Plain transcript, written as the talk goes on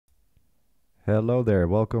Hello there,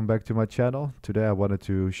 welcome back to my channel. Today I wanted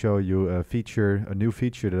to show you a new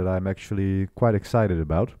feature that I'm actually quite excited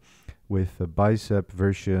about. With Bicep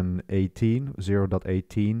version 18,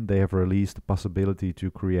 0.18, they have released the possibility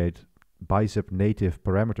to create Bicep native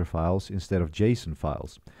parameter files instead of JSON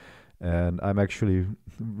files. And I'm actually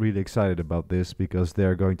really excited about this because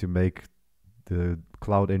they're going to make the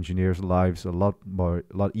cloud engineers' lives a lot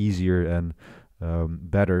easier and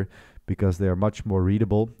better, because they are much more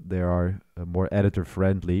readable. They are more editor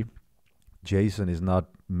friendly. JSON is not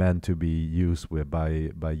meant to be used by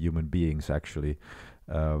human beings actually.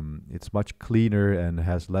 It's much cleaner and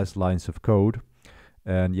has less lines of code.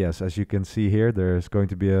 And yes, as you can see here, there's going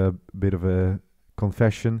to be a bit of a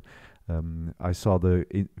confession. I saw the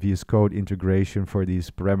VS Code integration for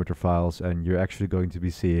these parameter files, and you're actually going to be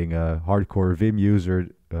seeing a hardcore Vim user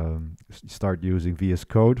start using VS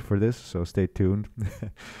Code for this, so stay tuned.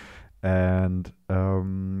 And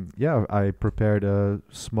yeah, I prepared a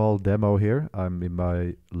small demo here. I'm in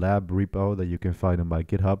my lab repo that you can find on my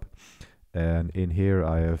GitHub. And in here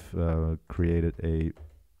I have created a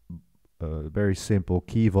very simple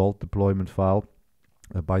key vault deployment file,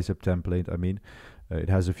 a bicep template, I mean. It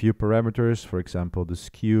has a few parameters, for example, the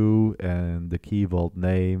SKU and the key vault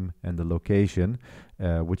name and the location,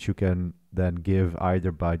 which you can then give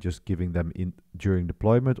either by just giving them in during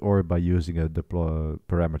deployment or by using a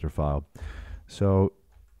parameter file. So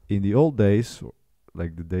in the old days,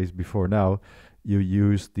 like the days before now, you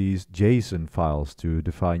use these JSON files to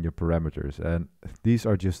define your parameters, and these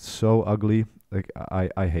are just so ugly. Like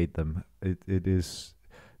I hate them. It is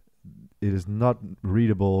not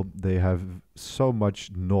readable. They have so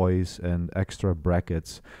much noise and extra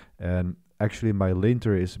brackets, and actually my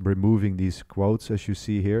linter is removing these quotes, as you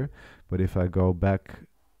see here. But if I go back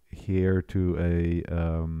here to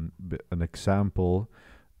an example,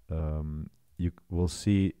 you will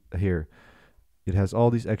see here it has all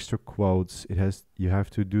these extra quotes. You have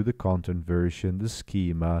to do the content version, the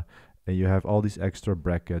schema, and you have all these extra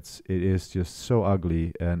brackets. It is just so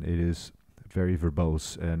ugly, and it is very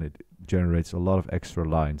verbose, and it generates a lot of extra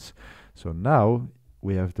lines. So now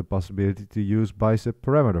we have the possibility to use bicep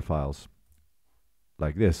parameter files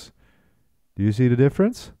like this. Do you see the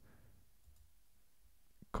difference?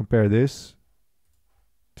 Compare this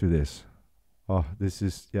to this. Oh, this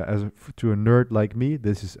is, yeah, to a nerd like me,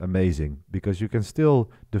 this is amazing, because you can still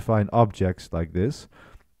define objects like this,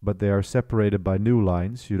 but they are separated by new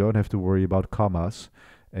lines. You don't have to worry about commas,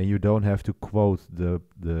 and you don't have to quote the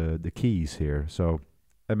keys here. So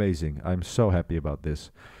amazing. I'm so happy about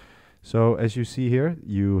this. So as you see here,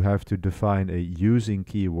 you have to define a using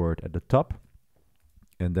keyword at the top,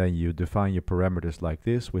 and then you define your parameters like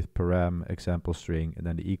this with param example string and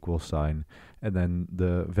then the equal sign and then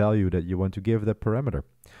the value that you want to give that parameter.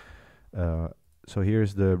 So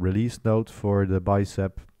here's the release note for the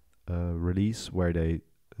Bicep release, where they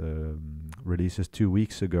released this 2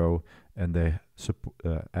 weeks ago, and they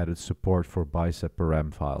added support for bicep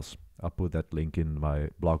param files. I'll put that link in my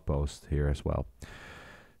blog post here as well.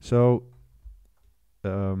 So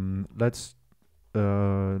let's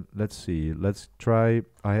see. Let's try.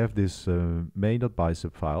 I have this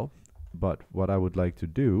main.bicep file, but what I would like to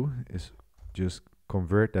do is just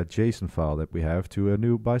convert that JSON file that we have to a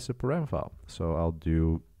new bicep param file. So I'll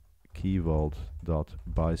do key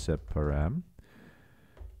vault.bicepparam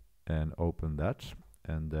and open that,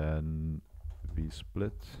 and then we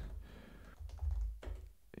split.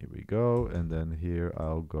 Here we go, and then here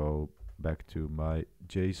I'll go back to my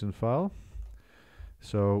JSON file.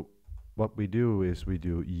 So what we do is we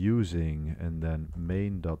do using and then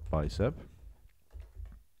main.bicep,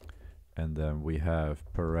 and then we have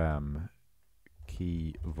param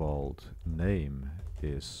key vault name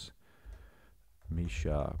is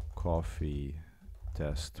Misha Coffee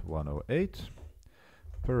Test 108,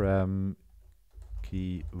 param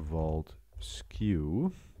key vault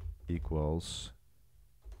SKU equals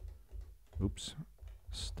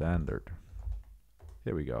standard.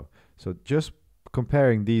 Here we go. So just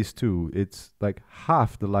comparing these two, it's like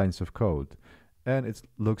half the lines of code, and it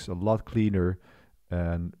looks a lot cleaner,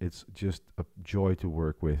 and it's just a joy to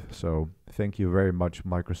work with. So thank you very much,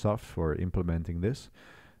 Microsoft, for implementing this.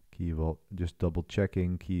 Key vault, just double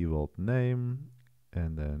checking key vault name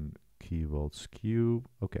and then key vault SKU.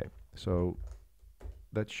 Okay, so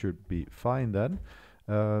that should be fine then.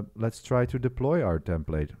 Let's try to deploy our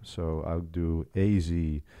template. So I'll do AZ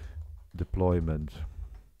deployment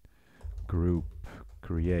group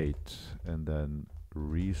create and then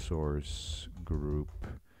resource group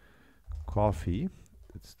coffee.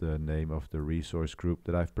 It's the name of the resource group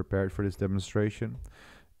that I've prepared for this demonstration.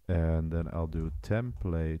 And then I'll do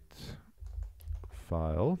template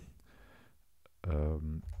file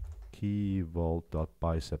key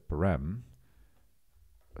vault.bicepparam.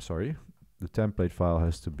 Sorry, the template file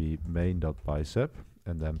has to be main.bicep,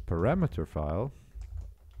 and then parameter file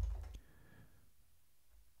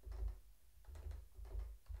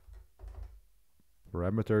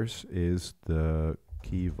parameters is the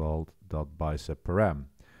key vault.bicepparam.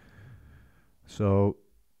 So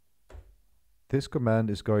this command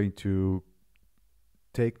is going to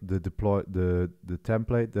take the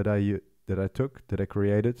template that I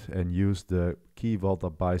created and use the key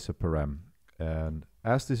vault.bicepparam. And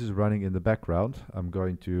as this is running in the background, I'm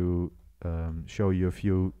going to show you a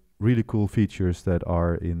few really cool features that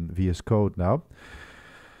are in VS Code now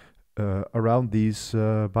around these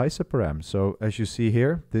bicep params. So as you see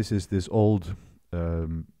here, this is this old,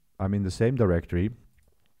 I'm in the same directory,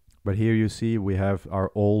 but here you see we have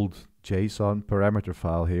our old JSON parameter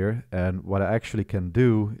file here. And what I actually can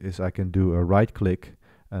do is I can do a right click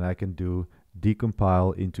and I can do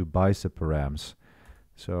decompile into bicep params.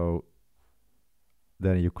 So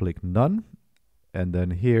then you click none, and then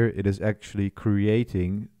here it is actually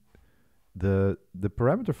creating the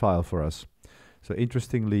parameter file for us. So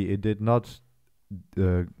interestingly, it did not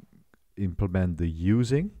implement the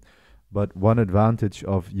using, but one advantage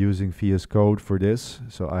of using VS Code for this,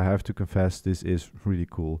 so I have to confess this is really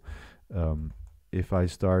cool. If I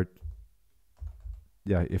start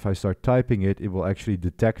typing it, it will actually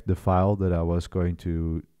detect the file that I was going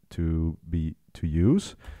to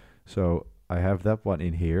use. So I have that one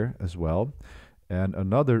in here as well. And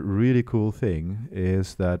another really cool thing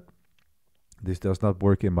is that this does not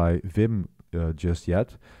work in my Vim just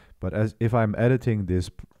yet, but if I'm editing this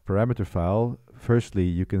parameter file, firstly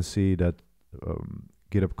you can see that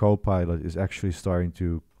GitHub Copilot is actually starting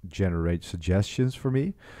to generate suggestions for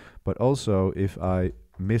me, but also if I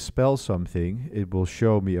misspell something, it will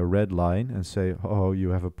show me a red line and say, oh, you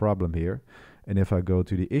have a problem here. And if I go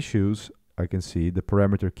to the issues, I can see the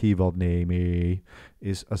parameter key vault name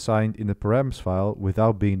is assigned in the params file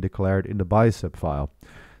without being declared in the bicep file.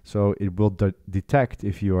 So it will detect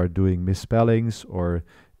if you are doing misspellings, or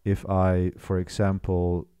if I, for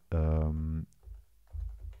example,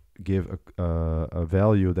 give a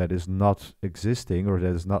value that is not existing or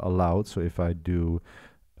that is not allowed. So if I do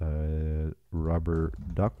rubber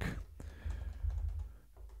duck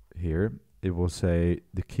here, it will say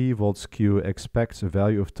the key vaults queue expects a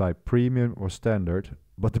value of type premium or standard,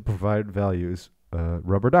 but the provided value is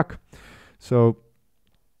rubber duck. So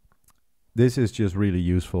this is just really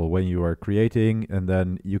useful when you are creating, and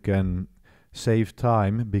then you can save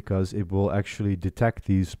time because it will actually detect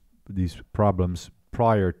these problems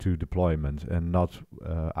prior to deployment and not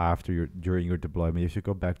during your deployment. If you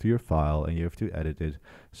go back to your file and you have to edit it.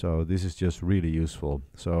 So this is just really useful.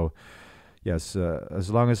 So yes, as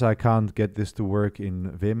long as I can't get this to work in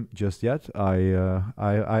Vim just yet, I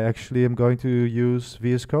actually am going to use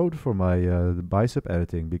VS Code for my bicep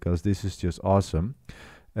editing, because this is just awesome.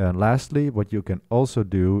 And lastly, what you can also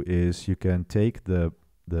do is you can take the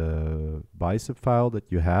bicep file that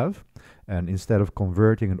you have, and instead of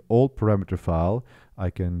converting an old parameter file, I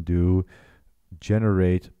can do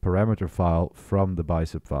generate parameter file from the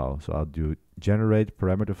bicep file. So I'll do generate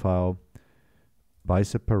parameter file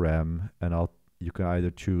bicep param, and you can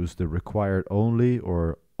either choose the required only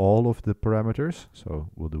or all of the parameters. So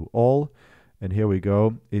we'll do all, and here we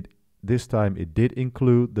go. This time it did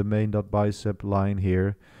include the main.bicep line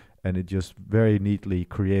here, and it just very neatly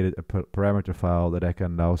created a parameter file that I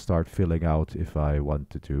can now start filling out if I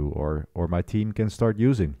wanted to, or my team can start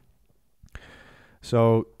using.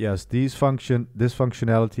 So yes, this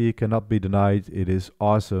functionality cannot be denied. It is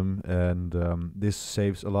awesome, and this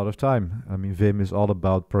saves a lot of time. I mean, Vim is all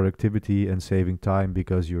about productivity and saving time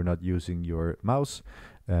because you're not using your mouse,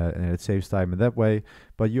 and it saves time in that way.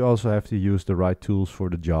 But you also have to use the right tools for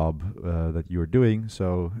the job that you're doing.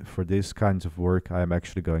 So for this kinds of work, I'm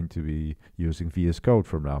actually going to be using VS Code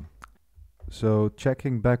from now. So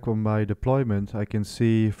checking back on my deployment, I can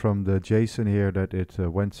see from the JSON here that it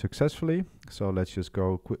went successfully. So let's just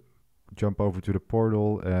jump over to the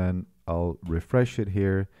portal, and I'll refresh it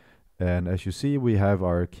here. And as you see, we have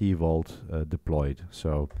our key vault deployed.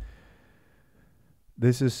 So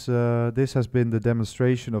this has been the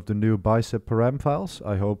demonstration of the new bicep param files.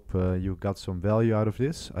 I hope you got some value out of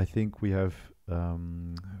this. I think we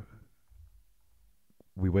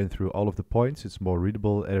went through all of the points. It's more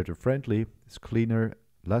readable, editor friendly, it's cleaner,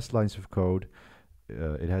 less lines of code.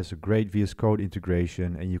 It has a great VS Code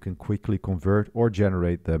integration, and you can quickly convert or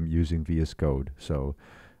generate them using VS Code. So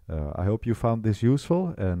I hope you found this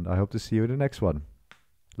useful, and I hope to see you in the next one.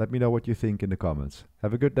 Let me know what you think in the comments.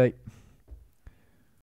 Have a good day.